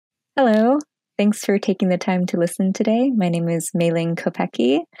Hello. Thanks for taking the time to listen today. My name is Ling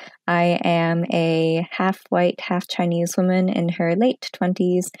Kopecky. I am a half-white, half-Chinese woman in her late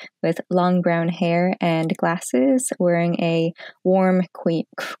 20s with long brown hair and glasses, wearing a warm cream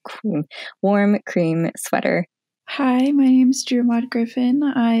sweater. Hi, my name is Drew Maude-Griffin.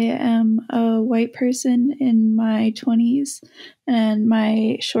 I am a white person in my 20s, and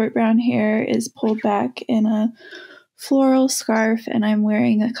my short brown hair is pulled back in a floral scarf, and I'm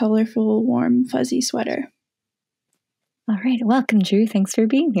wearing a colorful, warm, fuzzy sweater. All right. Welcome, Drew. Thanks for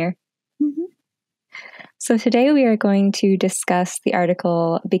being here. Mm-hmm. So today we are going to discuss the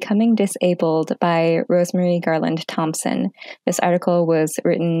article Becoming Disabled by Rosemarie Garland-Thomson. This article was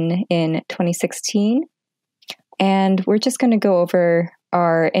written in 2016, and we're just going to go over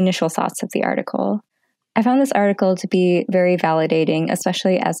our initial thoughts of the article. I found this article to be very validating,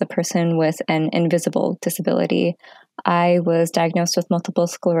 especially as a person with an invisible disability. I was diagnosed with multiple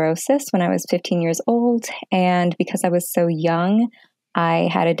sclerosis when I was 15 years old, and because I was so young, I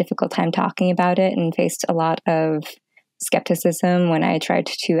had a difficult time talking about it and faced a lot of skepticism when I tried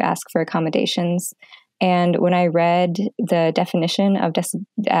to ask for accommodations. And when I read the definition of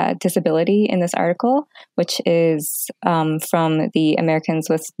disability in this article, which is from the Americans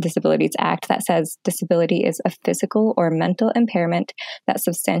with Disabilities Act, that says disability is a physical or mental impairment that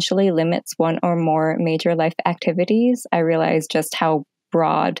substantially limits one or more major life activities, I realized just how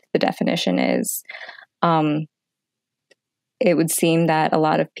broad the definition is. It would seem that a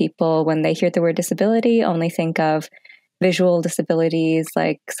lot of people, when they hear the word disability, only think of visual disabilities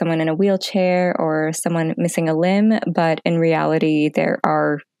like someone in a wheelchair or someone missing a limb, but in reality, there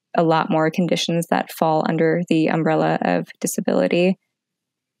are a lot more conditions that fall under the umbrella of disability.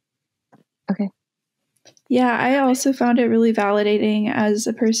 Okay. Yeah, I also found it really validating as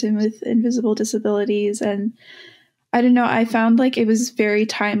a person with invisible disabilities, and I don't know, I found like it was very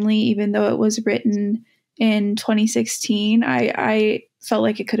timely, even though it was written in 2016. I felt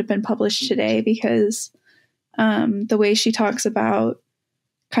like it could have been published today because the way she talks about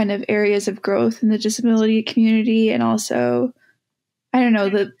kind of areas of growth in the disability community, and also, I don't know,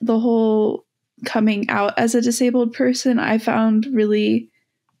 the whole coming out as a disabled person, I found really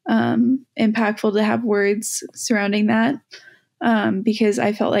impactful to have words surrounding that, because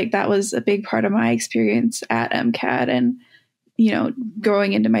I felt like that was a big part of my experience at MCAD and,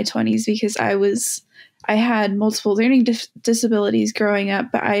 growing into my 20s, because I had multiple learning disabilities growing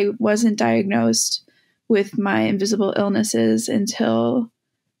up, but I wasn't diagnosed with my invisible illnesses until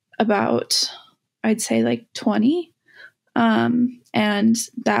about, I'd say like 20. And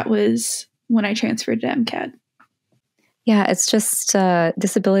that was when I transferred to MCAD. Yeah, it's just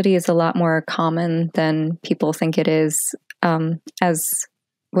disability is a lot more common than people think it is. As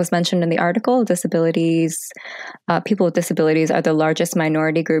was mentioned in the article, people with disabilities are the largest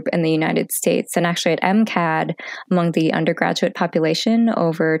minority group in the United States. And actually at MCAD, among the undergraduate population,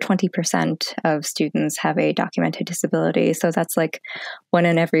 over 20% of students have a documented disability. So that's like 1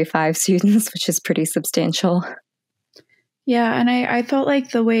 in every 5 students, which is pretty substantial. Yeah, and I felt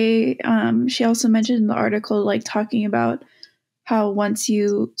like the way she also mentioned in the article, like talking about how once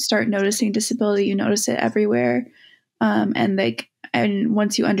you start noticing disability, you notice it everywhere. And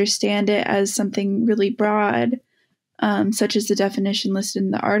once you understand it as something really broad, such as the definition listed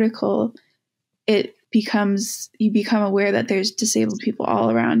in the article, you become aware that there's disabled people all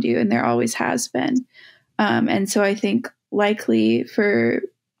around you, and there always has been. And so I think likely for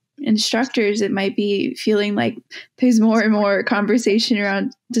instructors, it might be feeling like there's more and more conversation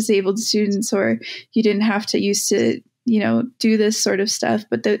around disabled students, or you didn't have to used to, do this sort of stuff,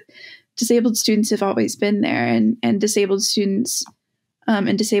 but the disabled students have always been there, and disabled students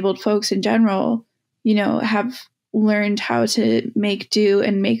and disabled folks in general, have learned how to make do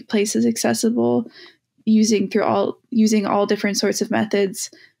and make places accessible using all different sorts of methods,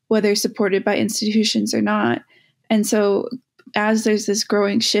 whether supported by institutions or not. And so as there's this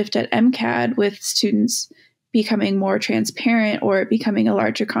growing shift at MCAD with students becoming more transparent or becoming a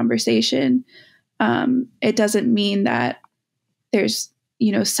larger conversation, it doesn't mean that there's,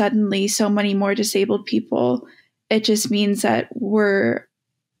 suddenly so many more disabled people. It just means that we're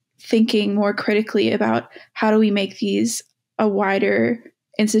thinking more critically about how do we make these a wider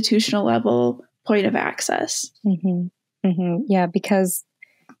institutional level point of access. Mm-hmm. Mm-hmm. Yeah, because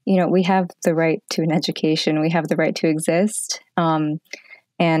we have the right to an education. We have the right to exist. And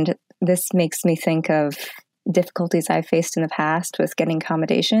this makes me think of difficulties I faced in the past with getting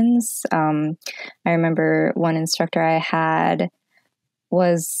accommodations. I remember one instructor I had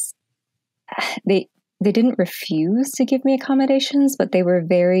was, they didn't refuse to give me accommodations, but they were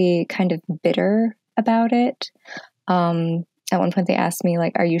very kind of bitter about it. at one point they asked me,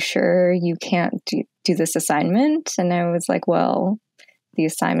 like, are you sure you can't do this assignment? And I was like, well, the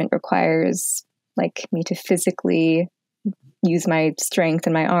assignment requires like me to physically use my strength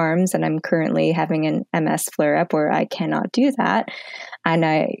in my arms, and I'm currently having an MS flare up where I cannot do that. And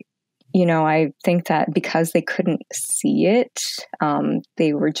I think that because they couldn't see it,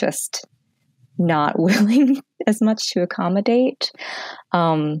 they were just not willing as much to accommodate.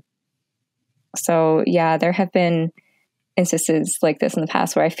 So yeah, there have been instances like this in the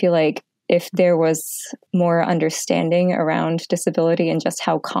past where I feel like if there was more understanding around disability and just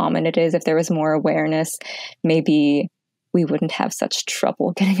how common it is, if there was more awareness, maybe we wouldn't have such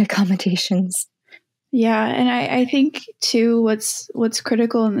trouble getting accommodations. Yeah, and I think too, what's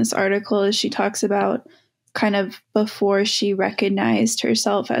critical in this article is she talks about kind of before she recognized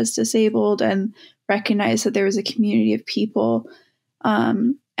herself as disabled and recognized that there was a community of people.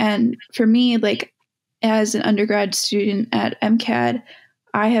 And for me, like as an undergrad student at MCAD,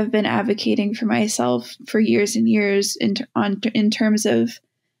 I have been advocating for myself for years and years in terms of,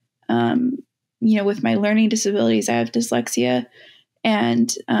 with my learning disabilities. I have dyslexia,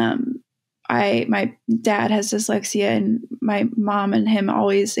 and my dad has dyslexia, and my mom and him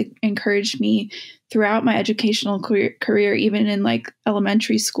always encouraged me throughout my educational career, even in like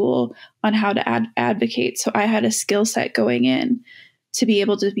elementary school, on how to advocate. So I had a skill set going in to be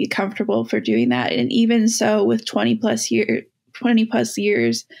able to be comfortable for doing that. And even so, with 20 plus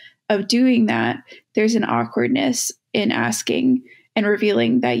years of doing that, there's an awkwardness in asking and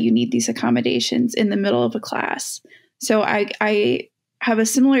revealing that you need these accommodations in the middle of a class. So I have a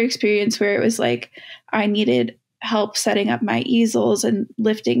similar experience where it was like I needed help setting up my easels and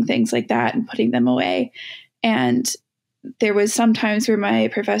lifting things like that and putting them away. And there was some times where my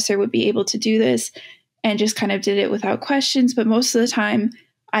professor would be able to do this and just kind of did it without questions. But most of the time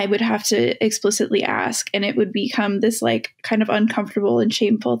I would have to explicitly ask, and it would become this like kind of uncomfortable and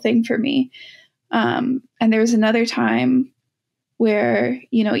shameful thing for me. And there was another time where,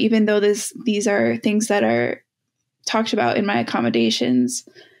 even though these are things that are talked about in my accommodations,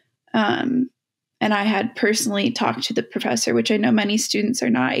 and I had personally talked to the professor, which I know many students are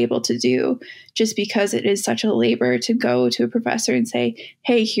not able to do just because it is such a labor to go to a professor and say,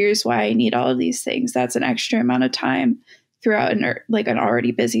 hey, here's why I need all of these things. That's an extra amount of time throughout an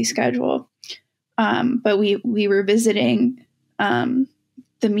already busy schedule. But we were visiting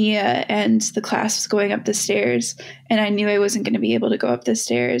the MIA, and the class was going up the stairs, and I knew I wasn't going to be able to go up the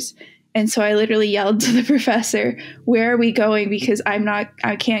stairs. And so I literally yelled to the professor, where are we going? Because I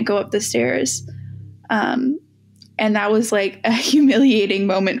can't go up the stairs. And that was like a humiliating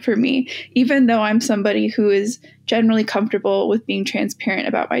moment for me, even though I'm somebody who is generally comfortable with being transparent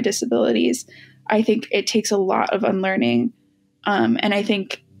about my disabilities. I think it takes a lot of unlearning. And I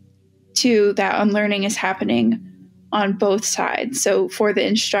think too, that unlearning is happening on both sides. So for the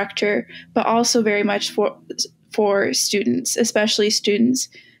instructor, but also very much for students, especially students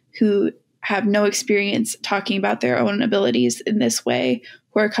who have no experience talking about their own abilities in this way,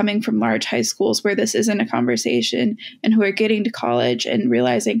 who are coming from large high schools where this isn't a conversation, and who are getting to college and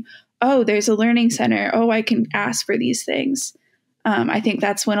realizing, oh, there's a learning center. Oh, I can ask for these things. I think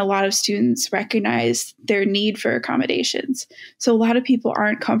that's when a lot of students recognize their need for accommodations. So a lot of people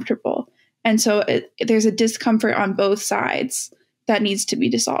aren't comfortable. And so there's a discomfort on both sides that needs to be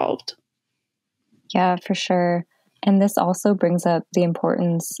dissolved. Yeah, for sure. And this also brings up the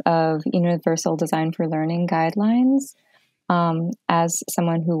importance of universal design for learning guidelines. As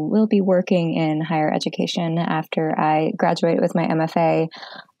someone who will be working in higher education after I graduate with my MFA,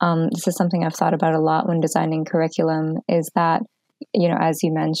 this is something I've thought about a lot when designing curriculum, is that, as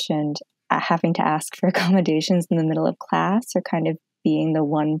you mentioned, having to ask for accommodations in the middle of class, or kind of being the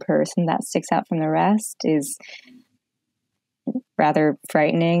one person that sticks out from the rest, is rather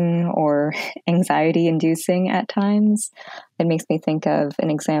frightening or anxiety-inducing at times. It makes me think of an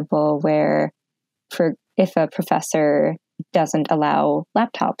example where if a professor doesn't allow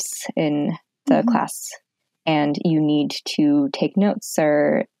laptops in the class and you need to take notes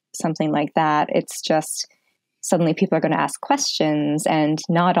or something like that, it's just suddenly people are going to ask questions, and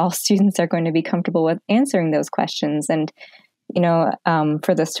not all students are going to be comfortable with answering those questions. And,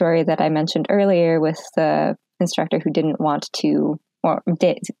 for the story that I mentioned earlier with the instructor who didn't want to, or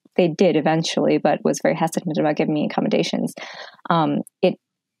they did eventually, but was very hesitant about giving me accommodations. It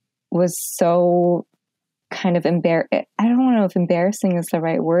was so kind of I don't know if embarrassing is the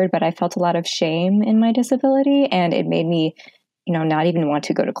right word, but I felt a lot of shame in my disability, and it made me, not even want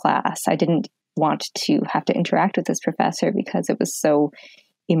to go to class. I didn't want to have to interact with this professor because it was so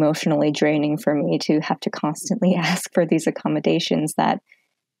emotionally draining for me to have to constantly ask for these accommodations that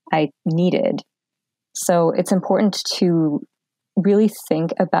I needed. So it's important to really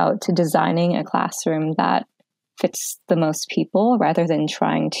think about designing a classroom that fits the most people rather than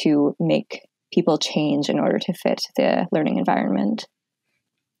trying to make people change in order to fit the learning environment.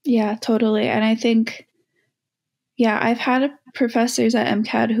 Yeah, totally. And I think, I've had professors at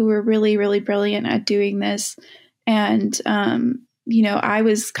MCAD who were really, really brilliant at doing this. And, I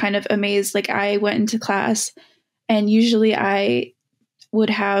was kind of amazed. Like, I went into class, and usually I would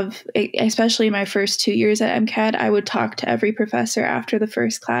have, especially my first 2 years at MCAD, I would talk to every professor after the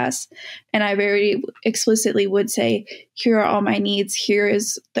first class. And I very explicitly would say, here are all my needs. Here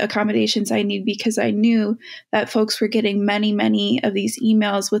is the accommodations I need, because I knew that folks were getting many, many of these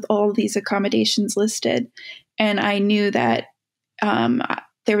emails with all of these accommodations listed. And I knew that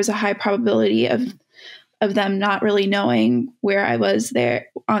there was a high probability of them not really knowing where I was there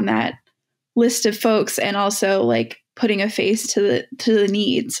on that list of folks, and also like putting a face to the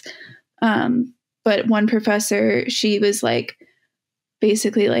needs. But one professor, she was like,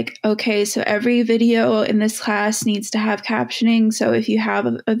 basically like, okay, so every video in this class needs to have captioning. So if you have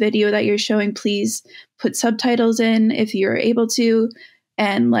a video that you're showing, please put subtitles in if you're able to.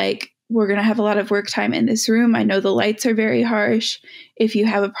 And like, we're going to have a lot of work time in this room. I know the lights are very harsh. If you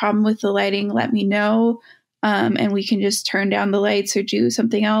have a problem with the lighting, let me know. And we can just turn down the lights or do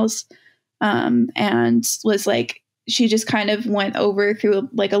something else. And was like, she just kind of went over through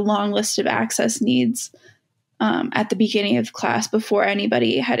like a long list of access needs at the beginning of class before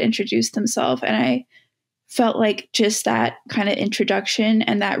anybody had introduced themselves. And I felt like just that kind of introduction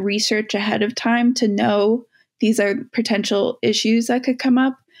and that research ahead of time to know these are potential issues that could come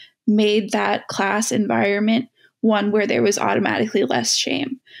up made that class environment one where there was automatically less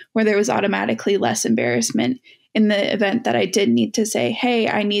shame, where there was automatically less embarrassment in the event that I did need to say, hey,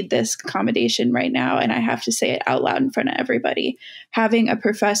 I need this accommodation right now, and I have to say it out loud in front of everybody. Having a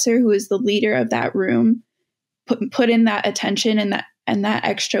professor who is the leader of that room put in that attention and that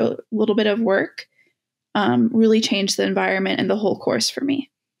extra little bit of work really changed the environment and the whole course for me.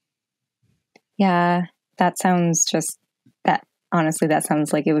 Yeah, that sounds honestly, that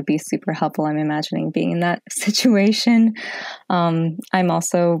sounds like it would be super helpful. I'm imagining being in that situation. I'm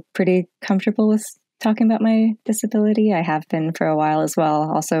also pretty comfortable with talking about my disability. I have been for a while as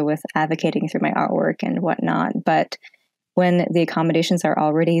well, also with advocating through my artwork and whatnot. But when the accommodations are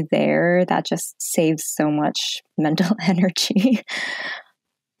already there, that just saves so much mental energy.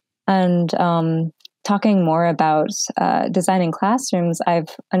 And talking more about designing classrooms,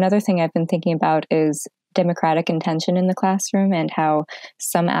 another thing I've been thinking about is democratic intention in the classroom, and how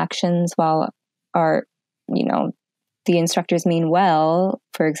some actions, while the instructors mean well,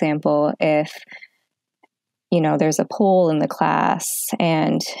 for example, if there's a poll in the class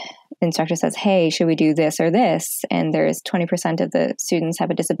and the instructor says, hey, should we do this or this? And there's 20% of the students have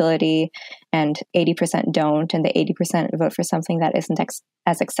a disability and 80% don't, and the 80% vote for something that isn't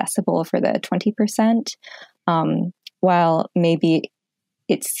as accessible for the 20%. While maybe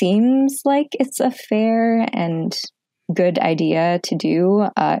it seems like it's a fair and good idea to do,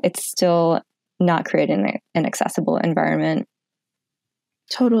 it's still not creating an accessible environment.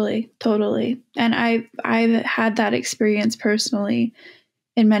 Totally. And I've had that experience personally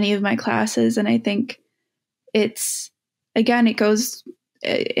in many of my classes. And I think it goes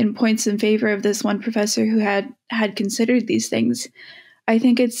in points in favor of this one professor who had considered these things. I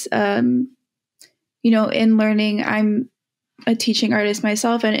think it's, in learning, I'm a teaching artist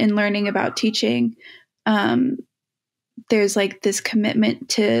myself, and in learning about teaching, there's like this commitment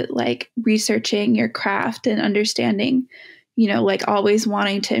to like researching your craft and understanding, like always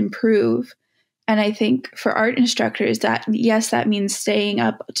wanting to improve. And I think for art instructors, that means staying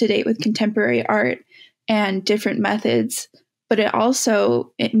up to date with contemporary art and different methods, but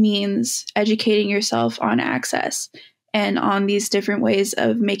it means educating yourself on access and on these different ways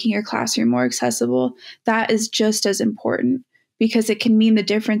of making your classroom more accessible. That is just as important, because it can mean the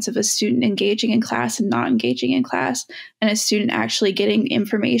difference of a student engaging in class and not engaging in class, and a student actually getting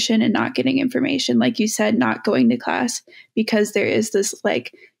information and not getting information. Like you said, not going to class because there is this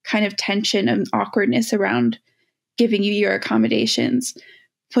like kind of tension and awkwardness around giving you your accommodations.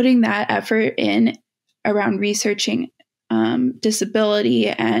 Putting that effort in around researching disability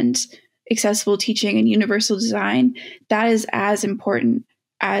and accessible teaching and universal design, that is as important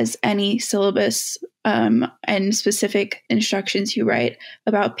as any syllabus and specific instructions you write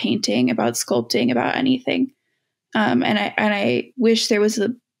about painting, about sculpting, about anything. And I wish there was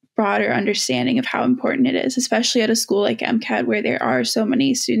a broader understanding of how important it is, especially at a school like MCAD, where there are so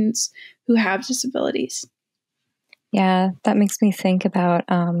many students who have disabilities. Yeah, that makes me think about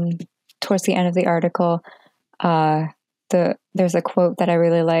towards the end of the article, the there's a quote that I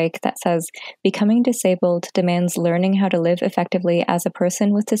really like that says, "Becoming disabled demands learning how to live effectively as a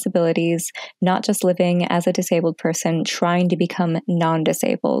person with disabilities, not just living as a disabled person trying to become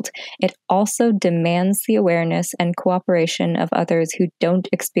non-disabled. It also demands the awareness and cooperation of others who don't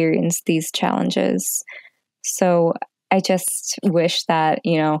experience these challenges." So I just wish that,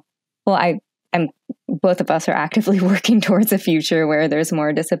 I'm both of us are actively working towards a future where there's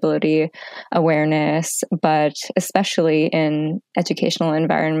more disability awareness, but especially in educational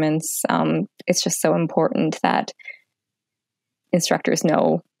environments, it's just so important that instructors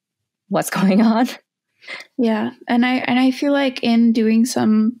know what's going on. Yeah, and I feel like in doing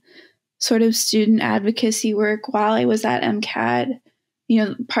some sort of student advocacy work while I was at MCAD,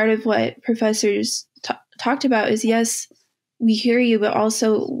 part of what professors talked about is, yes, we hear you, but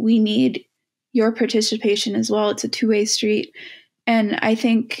also we need your participation as well. It's a two-way street. And I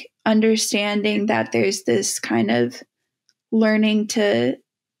think understanding that there's this kind of learning to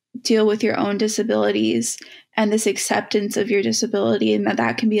deal with your own disabilities and this acceptance of your disability, and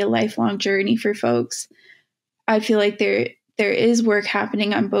that can be a lifelong journey for folks. I feel like there is work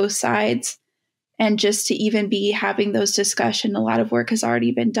happening on both sides. And just to even be having those discussions, a lot of work has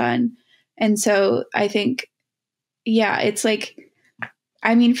already been done. And so I think, it's like,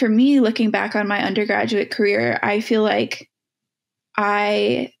 for me, looking back on my undergraduate career, I feel like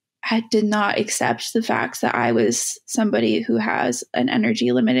I did not accept the fact that I was somebody who has an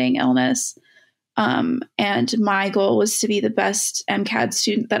energy limiting illness. And my goal was to be the best MCAD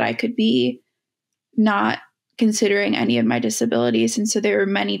student that I could be, not considering any of my disabilities. And so there were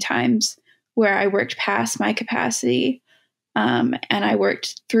many times where I worked past my capacity, and I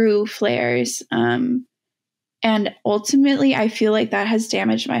worked through flares. And ultimately, I feel like that has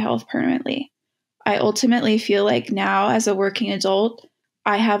damaged my health permanently. I ultimately feel like now, as a working adult,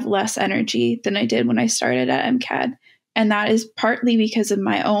 I have less energy than I did when I started at MCAD. And that is partly because of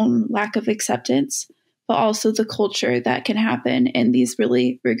my own lack of acceptance, but also the culture that can happen in these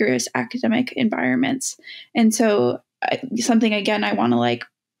really rigorous academic environments. And so something, again, I want to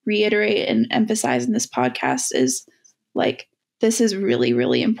reiterate and emphasize in this podcast is this is really,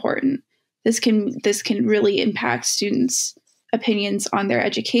 really important. This can really impact students' opinions on their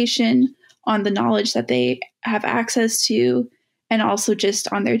education, on the knowledge that they have access to, and also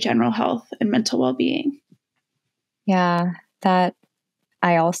just on their general health and mental well-being. Yeah, that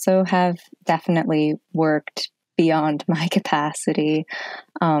I also have definitely worked beyond my capacity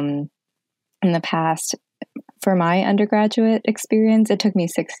in the past. For my undergraduate experience, it took me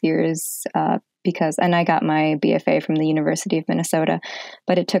 6 years and I got my BFA from the University of Minnesota,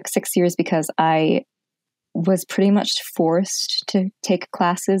 but it took 6 years because I was pretty much forced to take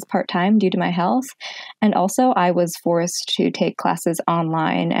classes part-time due to my health. And also I was forced to take classes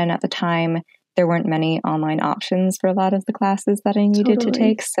online. And at the time, there weren't many online options for a lot of the classes that I needed to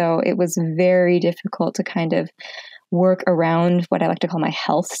take. So it was very difficult to kind of work around what I like to call my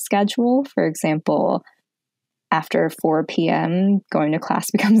health schedule. For example, after 4 p.m., going to class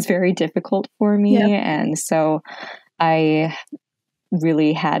becomes very difficult for me. Yep. And so I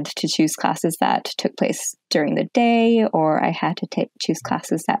really had to choose classes that took place during the day, or I had to choose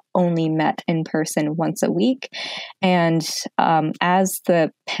classes that only met in person once a week. And as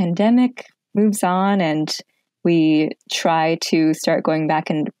the pandemic moves on and we try to start going back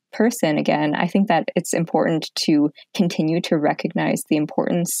in person again, I think that it's important to continue to recognize the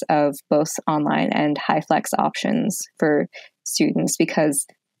importance of both online and high flex options for students, because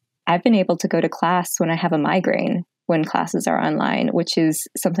I've been able to go to class when I have a migraine when classes are online, which is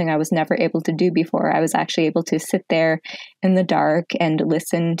something I was never able to do before. I was actually able to sit there in the dark and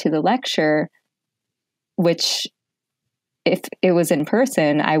listen to the lecture, which if it was in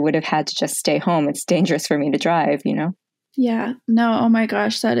person, I would have had to just stay home. It's dangerous for me to drive, Yeah, no, oh my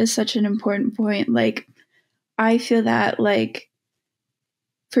gosh, that is such an important point. I feel that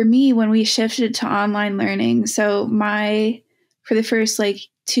for me, when we shifted to online learning, so for the first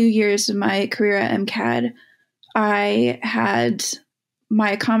 2 years of my career at MCAD,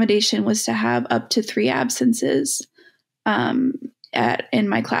 my accommodation was to have up to 3 absences in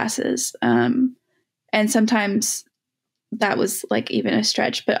my classes. And sometimes that was even a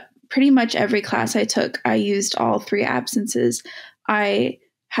stretch, but pretty much every class I took, I used all 3 absences. I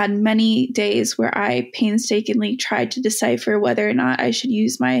had many days where I painstakingly tried to decipher whether or not I should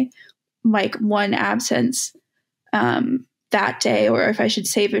use my 1 absence that day, or if I should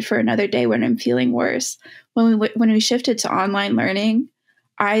save it for another day when I'm feeling worse. When we shifted to online learning,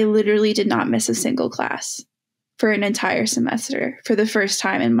 I literally did not miss a single class for an entire semester for the first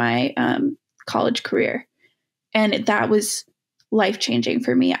time in my college career. And that was life-changing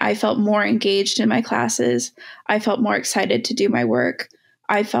for me. I felt more engaged in my classes. I felt more excited to do my work.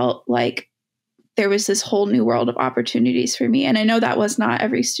 I felt like there was this whole new world of opportunities for me. And I know that was not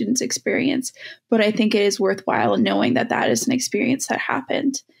every student's experience, but I think it is worthwhile knowing that that is an experience that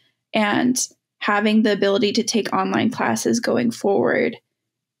happened. And having the ability to take online classes going forward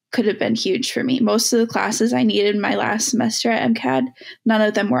could have been huge for me. Most of the classes I needed in my last semester at MCAD, none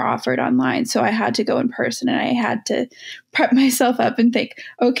of them were offered online. So I had to go in person, and I had to prep myself up and think,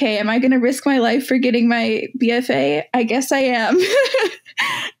 okay, am I going to risk my life for getting my BFA? I guess I am.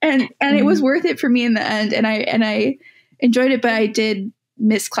 and it was worth it for me in the end. And I enjoyed it, but I did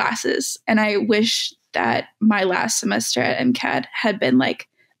miss classes. And I wish that my last semester at MCAD had been like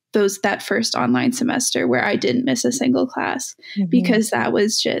that first online semester where I didn't miss a single class, because that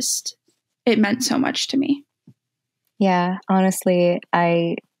was just, it meant so much to me. Yeah, honestly,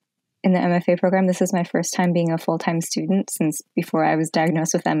 in the MFA program, this is my first time being a full-time student since before I was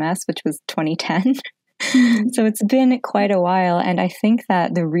diagnosed with MS, which was 2010. So it's been quite a while. And I think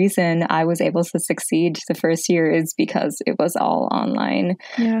that the reason I was able to succeed the first year is because it was all online.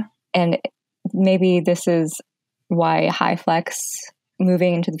 Yeah. And maybe this is why HighFlex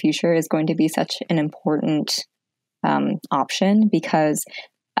moving into the future is going to be such an important option, because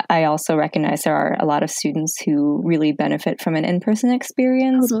I also recognize there are a lot of students who really benefit from an in-person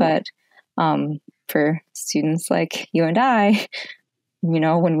experience. Totally. But for students like you and I,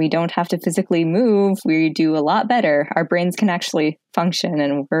 when we don't have to physically move, we do a lot better. Our brains can actually function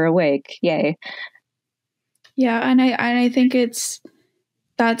and we're awake. Yay. Yeah. And I think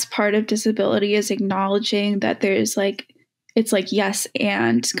that's part of disability, is acknowledging that there's it's like yes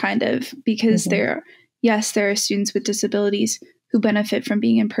and kind of, because there are students with disabilities who benefit from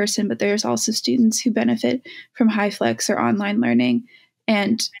being in person, but there's also students who benefit from HighFlex or online learning.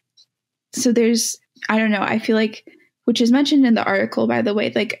 And so I don't know, I feel like, which is mentioned in the article, by the way,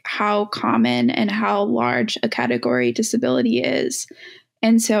 like how common and how large a category disability is.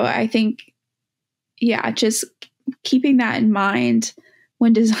 And so I think, just keeping that in mind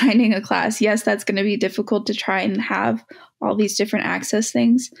when designing a class. Yes, that's going to be difficult to try and have all these different access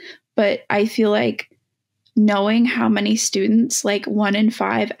things, but I feel like knowing how many students, like 1 in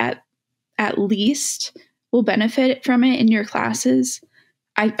 5 at least, will benefit from it in your classes,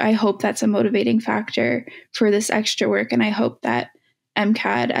 I hope that's a motivating factor for this extra work. And I hope that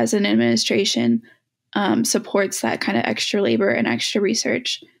MCAD as an administration supports that kind of extra labor and extra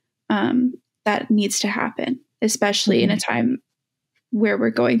research that needs to happen, especially in a time where we're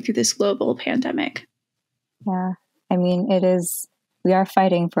going through this global pandemic. Yeah. I mean, we are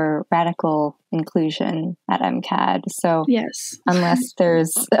fighting for radical inclusion at MCAD. So yes, unless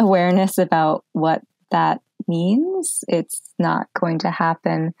there's awareness about what that means, it's not going to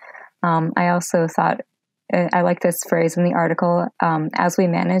happen. I also thought, I like this phrase in the article, as we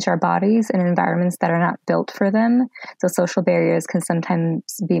manage our bodies in environments that are not built for them, the social barriers can sometimes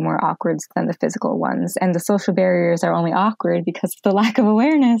be more awkward than the physical ones. And the social barriers are only awkward because of the lack of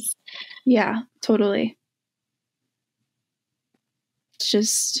awareness. Yeah, totally. It's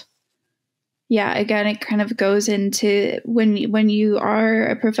just, again, it kind of goes into when you are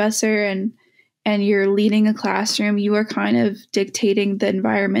a professor and you're leading a classroom, you are kind of dictating the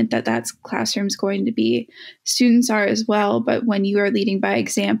environment that classroom's going to be. Students are as well, but when you are leading by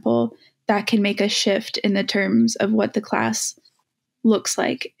example, that can make a shift in the terms of what the class looks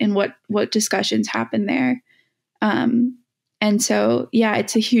like and what discussions happen there. And so,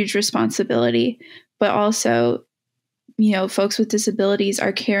 it's a huge responsibility, but also, folks with disabilities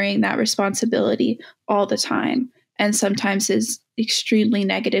are carrying that responsibility all the time, and sometimes is extremely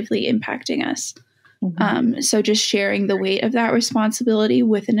negatively impacting us. So just sharing the weight of that responsibility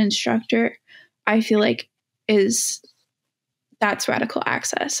with an instructor, I feel like that's radical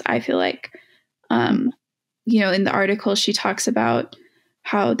access. I feel like, in the article, she talks about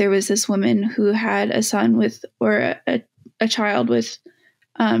how there was this woman who had a son with, or a child with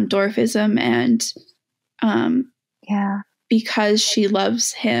dwarfism, and because she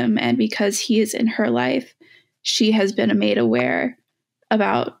loves him and because he is in her life, she has been made aware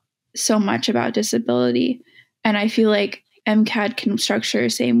about so much about disability. And I feel like MCAD can structure the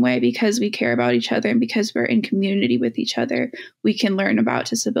same way, because we care about each other and because we're in community with each other, we can learn about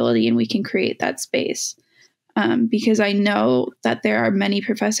disability and we can create that space. Because I know that there are many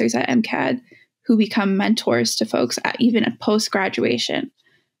professors at MCAD who become mentors to folks even at post-graduation.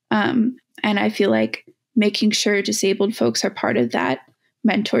 And I feel like making sure disabled folks are part of that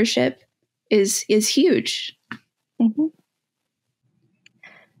mentorship is huge.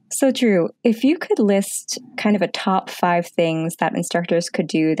 So, Drew, if you could list kind of a top 5 things that instructors could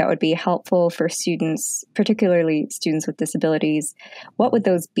do that would be helpful for students, particularly students with disabilities, what would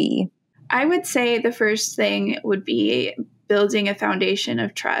those be? I would say the first thing would be building a foundation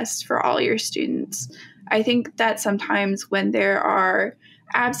of trust for all your students. I think that sometimes when there are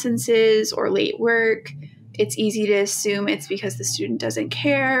absences or late work, it's easy to assume it's because the student doesn't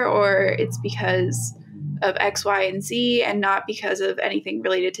care or it's because of X, Y, and Z and not because of anything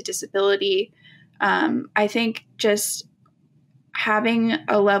related to disability. I think just having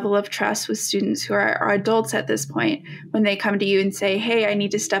a level of trust with students who are adults at this point when they come to you and say, hey, I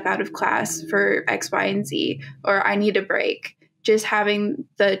need to step out of class for X, Y, and Z, or I need a break. Just having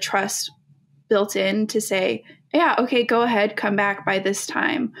the trust built in to say, yeah, okay, go ahead, come back by this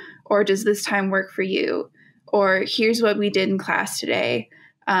time. Or does this time work for you? Or here's what we did in class today.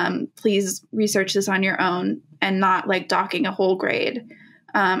 Please research this on your own and not like docking a whole grade.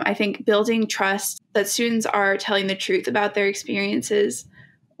 I think building trust that students are telling the truth about their experiences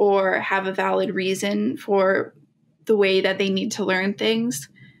or have a valid reason for the way that they need to learn things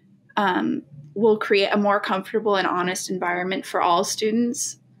will create a more comfortable and honest environment for all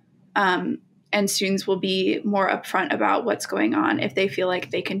students. And students will be more upfront about what's going on if they feel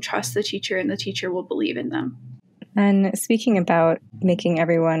like they can trust the teacher and the teacher will believe in them. And speaking about making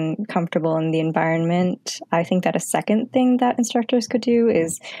everyone comfortable in the environment, I think that a second thing that instructors could do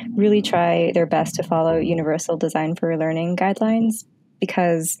is really try their best to follow Universal Design for Learning guidelines,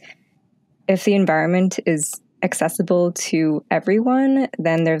 because if the environment is accessible to everyone,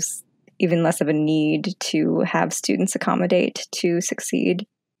 then there's even less of a need to have students accommodate to succeed.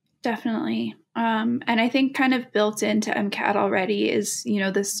 Definitely. And I think kind of built into MCAD already is,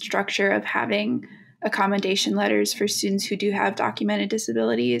 this structure of having accommodation letters for students who do have documented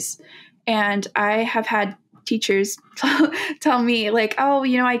disabilities. And I have had teachers tell me like, oh,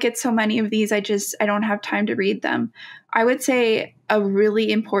 I get so many of these, I don't have time to read them. I would say a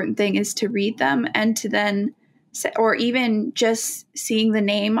really important thing is to read them and to then, or even just seeing the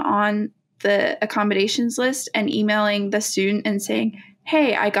name on the accommodations list and emailing the student and saying,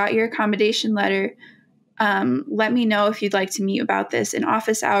 hey, I got your accommodation letter. Let me know if you'd like to meet about this in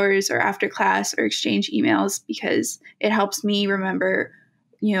office hours or after class or exchange emails, because it helps me remember,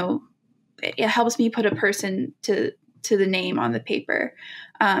 it helps me put a person to the name on the paper.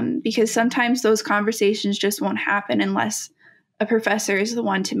 Because sometimes those conversations just won't happen unless a professor is the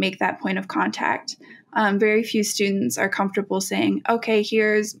one to make that point of contact. Very few students are comfortable saying, okay,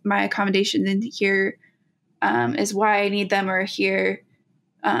 here's my accommodation and here is why I need them, or here,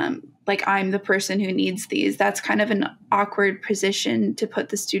 like I'm the person who needs these. That's kind of an awkward position to put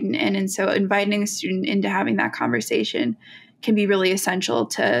the student in. And so inviting a student into having that conversation can be really essential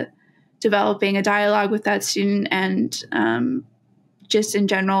to developing a dialogue with that student and just in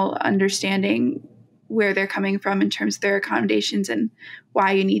general understanding where they're coming from in terms of their accommodations and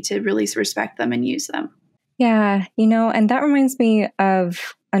why you need to really respect them and use them. Yeah, and that reminds me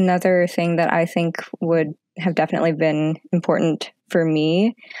of another thing that I think would have definitely been important for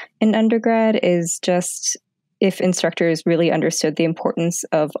me in undergrad is just if instructors really understood the importance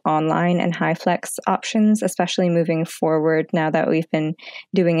of online and high flex options, especially moving forward now that we've been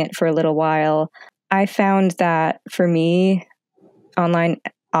doing it for a little while. I found that for me, online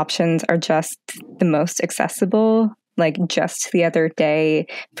options are just the most accessible. Like just the other day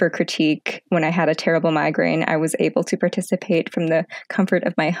for critique, when I had a terrible migraine, I was able to participate from the comfort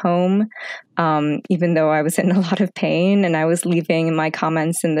of my home, even though I was in a lot of pain, and I was leaving my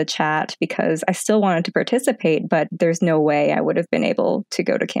comments in the chat because I still wanted to participate, but there's no way I would have been able to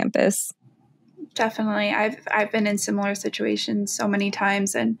go to campus. Definitely. I've been in similar situations so many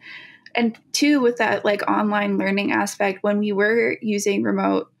times. And too, with that like online learning aspect, when we were using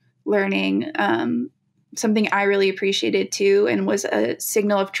remote learning, something I really appreciated too, and was a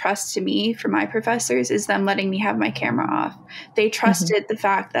signal of trust to me from my professors, is them letting me have my camera off. They trusted the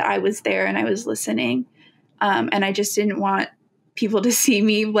fact that I was there and I was listening. And I just didn't want people to see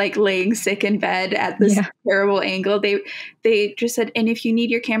me like laying sick in bed at this terrible angle. They just said, and if you need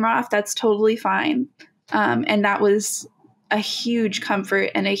your camera off, that's totally fine. And that was a huge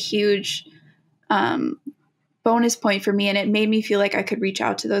comfort and a huge bonus point for me. And it made me feel like I could reach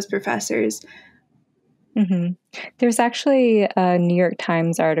out to those professors. Mm-hmm. There's actually a New York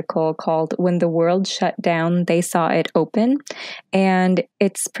Times article called "When the World Shut Down, They Saw It Open." And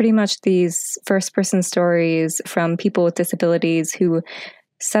it's pretty much these first-person stories from people with disabilities who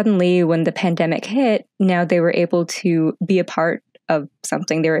suddenly, when the pandemic hit, now they were able to be a part of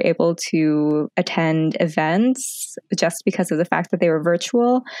something. They were able to attend events just because of the fact that they were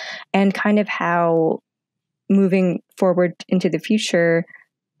virtual, and kind of how moving forward into the future,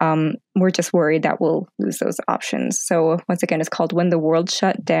 we're just worried that we'll lose those options. So once again, it's called When the World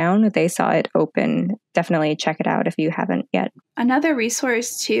Shut Down. They Saw It Open. Definitely check it out if you haven't yet. Another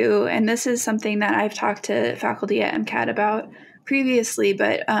resource too, and this is something that I've talked to faculty at MCAD about previously,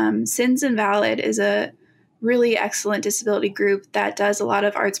 but Sins Invalid is a really excellent disability group that does a lot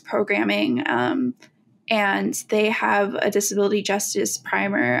of arts programming, and they have a disability justice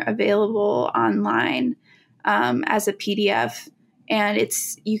primer available online as a PDF. And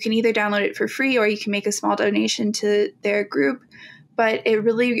you can either download it for free or you can make a small donation to their group. But it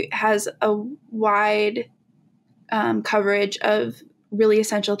really has a wide coverage of really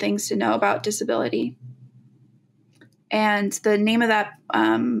essential things to know about disability. And the name of that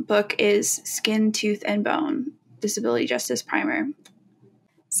book is Skin, Tooth, and Bone, Disability Justice Primer.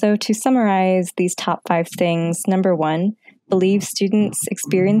 So to summarize these top 5 things, number 1, believe students'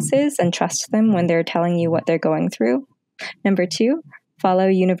 experiences and trust them when they're telling you what they're going through. Number 2, follow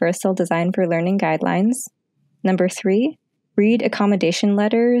Universal Design for Learning guidelines. Number 3, read accommodation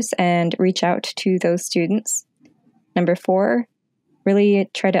letters and reach out to those students. Number 4, really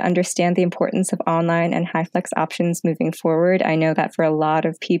try to understand the importance of online and HyFlex options moving forward. I know that for a lot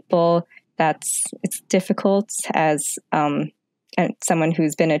of people, it's difficult as someone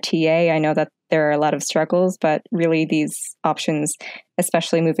who's been a TA. I know that there are a lot of struggles, but really these options,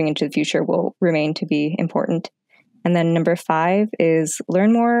 especially moving into the future, will remain to be important. And then number 5 is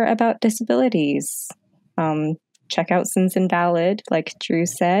learn more about disabilities. Check out Sins Invalid, like Drew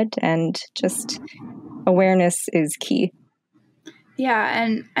said, and just awareness is key. Yeah,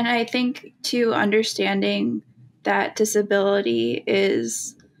 and I think too, understanding disability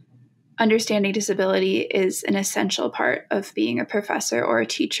is an essential part of being a professor or a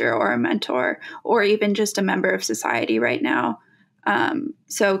teacher or a mentor or even just a member of society right now.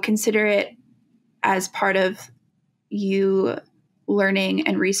 So consider it as part of you learning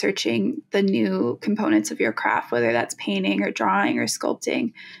and researching the new components of your craft, whether that's painting or drawing or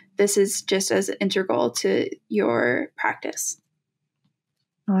sculpting. This is just as integral to your practice.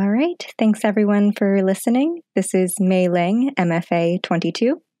 All right. Thanks, everyone, for listening. This is Mei Ling, MFA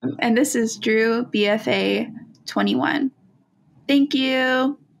 22. And this is Drew, BFA 21. Thank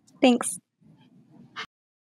you. Thanks.